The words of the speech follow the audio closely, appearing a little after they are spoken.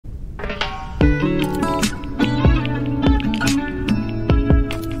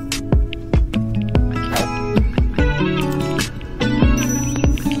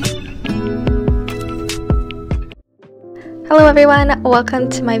everyone, welcome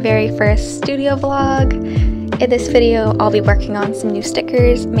to my very first studio vlog. In this video, I'll be working on some new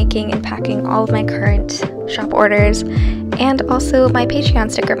stickers, making and packing all of my current shop orders, and also my Patreon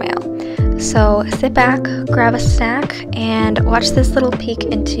sticker mail. So sit back, grab a snack, and watch this little peek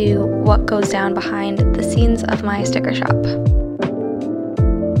into what goes down behind the scenes of my sticker shop.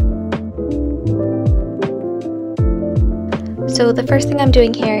 So the first thing I'm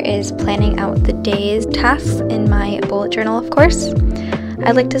doing here is planning out the day's tasks in my bullet journal, of course.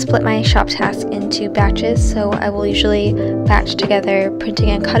 I like to split my shop tasks into batches, so I will usually batch together printing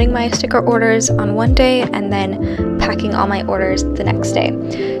and cutting my sticker orders on one day and then packing all my orders the next day.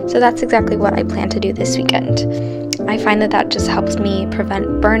 So that's exactly what I plan to do this weekend. I find that just helps me prevent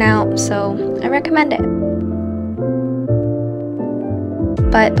burnout, so I recommend it.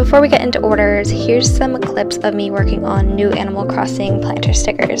 But before we get into orders, here's some clips of me working on new Animal Crossing planter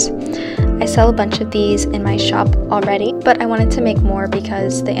stickers. I sell a bunch of these in my shop already, but I wanted to make more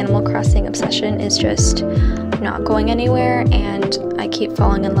because the Animal Crossing obsession is just not going anywhere, and I keep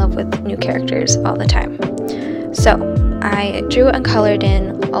falling in love with new characters all the time. So I drew and colored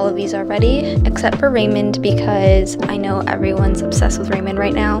in all of these already, except for Raymond because I know everyone's obsessed with Raymond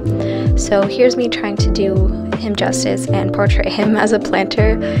right now. So here's me trying to do him justice and portray him as a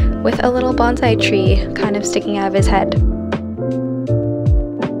planter with a little bonsai tree kind of sticking out of his head.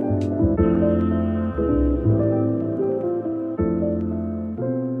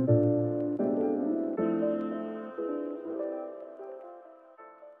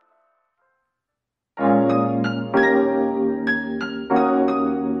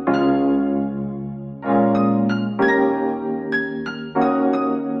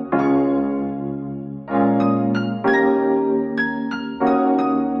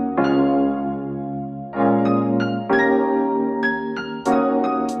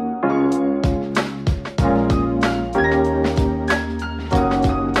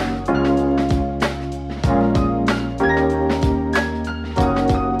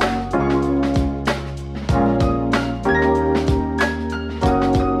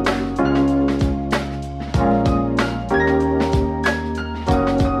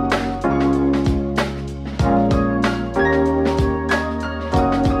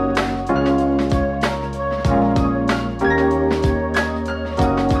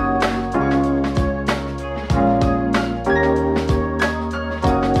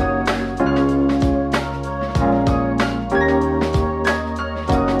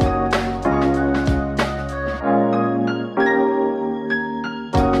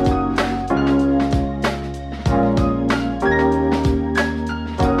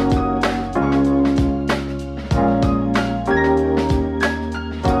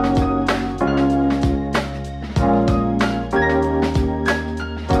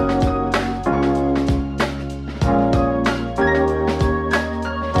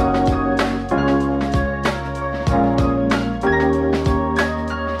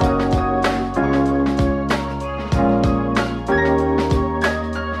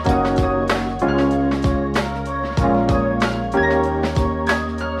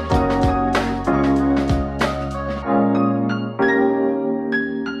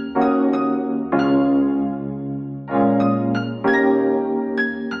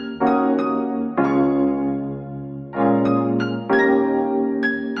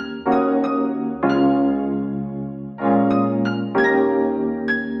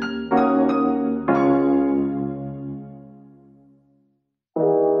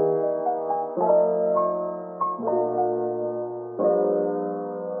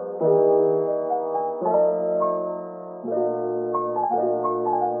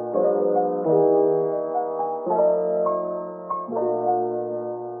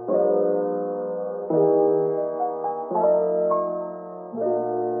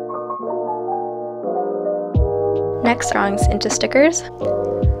 Next, drawings into stickers.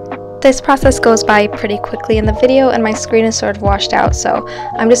 This process goes by pretty quickly in the video and my screen is sort of washed out, so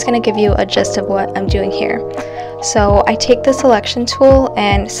I'm just going to give you a gist of what I'm doing here. So I take the selection tool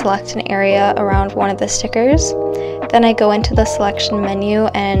and select an area around one of the stickers. Then I go into the selection menu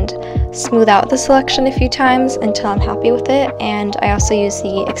and smooth out the selection a few times until I'm happy with it, and I also use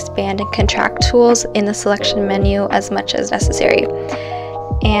the expand and contract tools in the selection menu as much as necessary.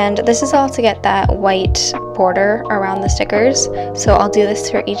 And this is all to get that white border around the stickers, so I'll do this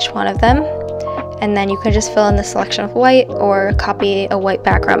for each one of them, and then you can just fill in the selection with white or copy a white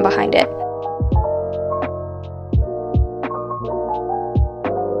background behind it.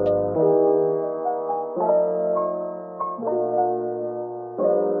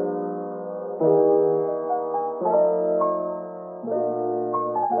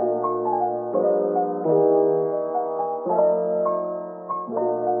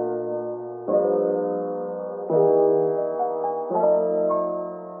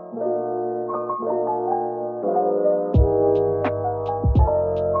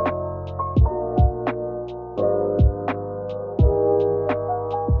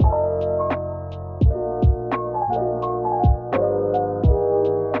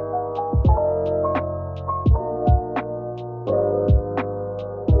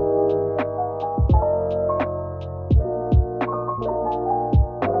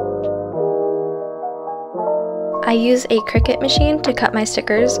 I use a Cricut machine to cut my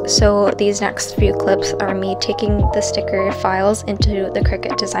stickers, so these next few clips are me taking the sticker files into the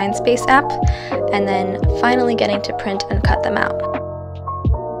Cricut Design Space app, and then finally getting to print and cut them out.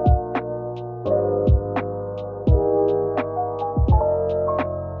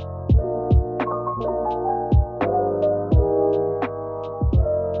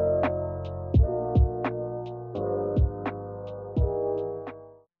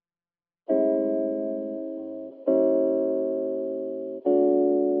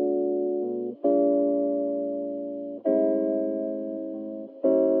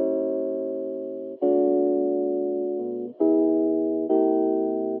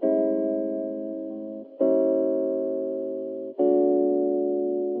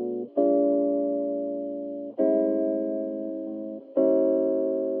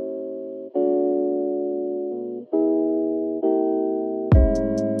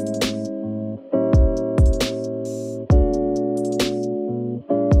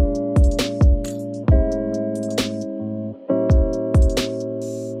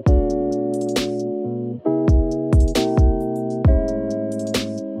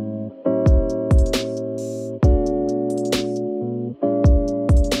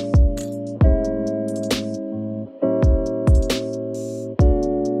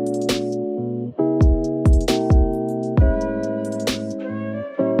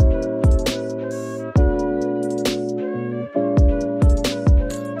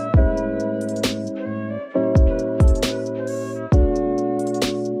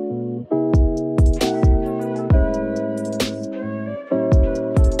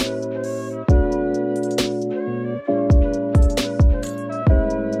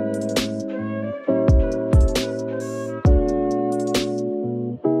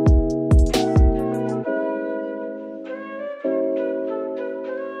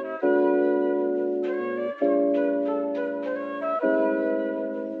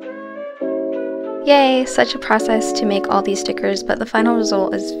 Yay, such a process to make all these stickers, but the final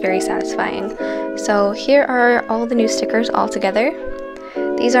result is very satisfying. So here are all the new stickers all together.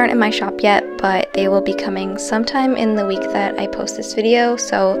 These aren't in my shop yet, but they will be coming sometime in the week that I post this video,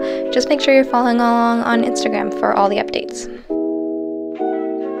 so just make sure you're following along on Instagram for all the updates.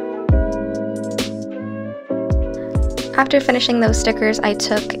 After finishing those stickers, I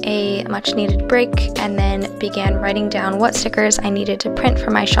took a much needed break and then began writing down what stickers I needed to print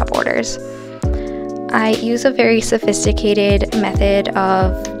for my shop orders. I use a very sophisticated method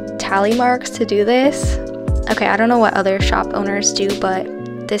of tally marks to do this. Okay, I don't know what other shop owners do, but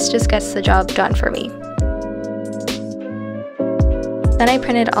this just gets the job done for me. Then I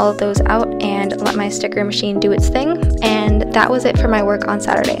printed all of those out and let my sticker machine do its thing, and that was it for my work on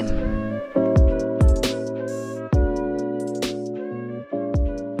Saturday.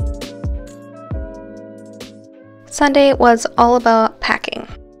 Sunday was all about packing.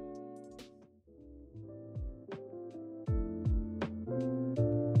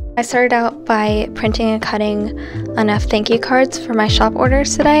 I started out by printing and cutting enough thank you cards for my shop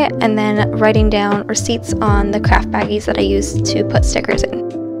orders today, and then writing down receipts on the craft baggies that I used to put stickers in.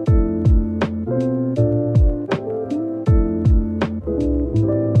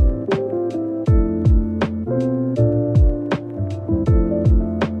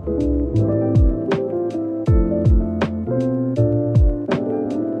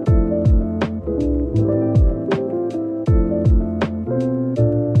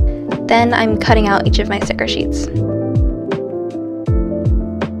 Then I'm cutting out each of my sticker sheets.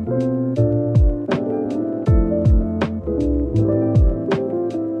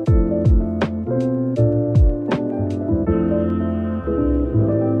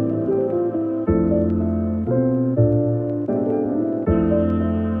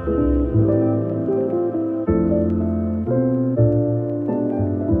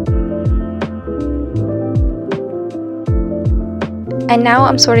 And now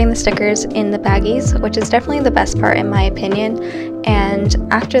I'm sorting the stickers in the baggies, which is definitely the best part in my opinion. And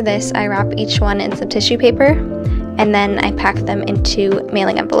after this, I wrap each one in some tissue paper, and then I pack them into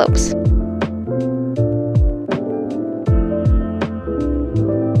mailing envelopes.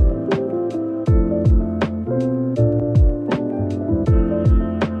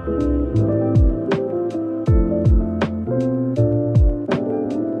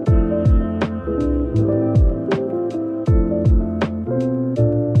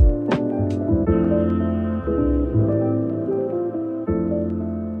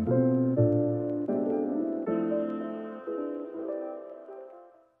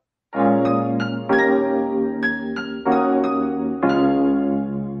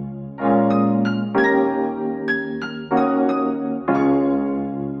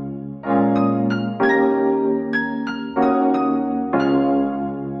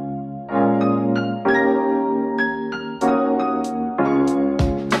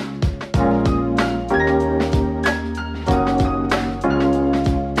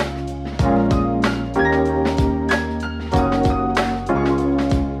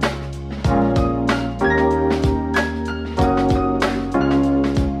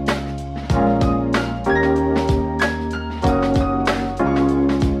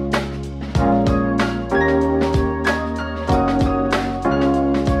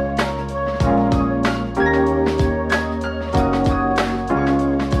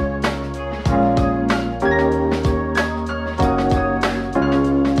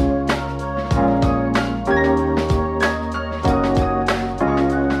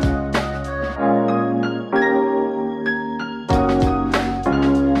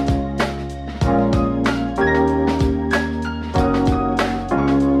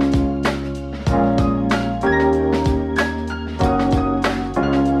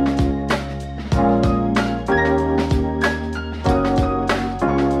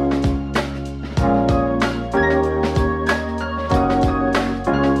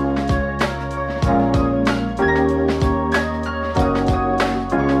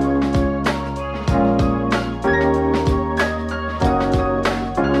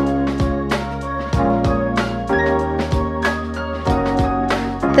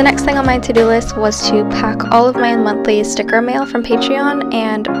 The next thing on my to-do list was to pack all of my monthly sticker mail from Patreon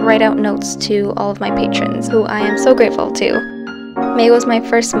and write out notes to all of my patrons, who I am so grateful to. May was my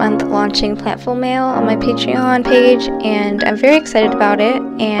first month launching Plantful mail on my Patreon page, and I'm very excited about it,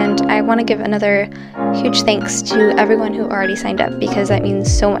 and I want to give another huge thanks to everyone who already signed up because that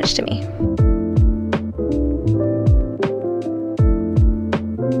means so much to me.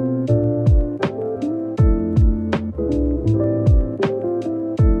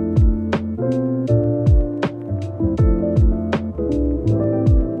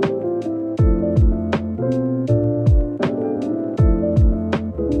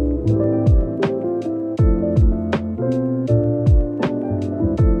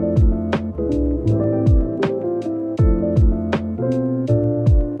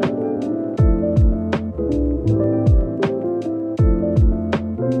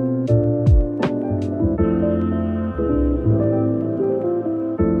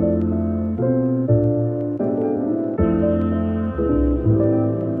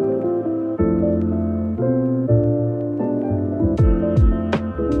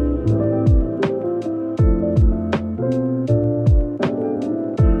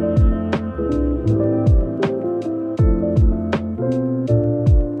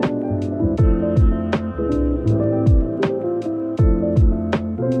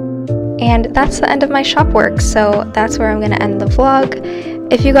 And that's the end of my shop work, so that's where I'm going to end the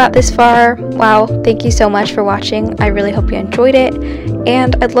vlog. If you got this far, wow, thank you so much for watching. I really hope you enjoyed it,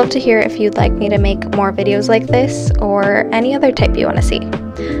 and I'd love to hear if you'd like me to make more videos like this or any other type you want to see.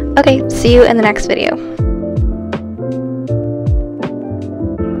 Okay, see you in the next video.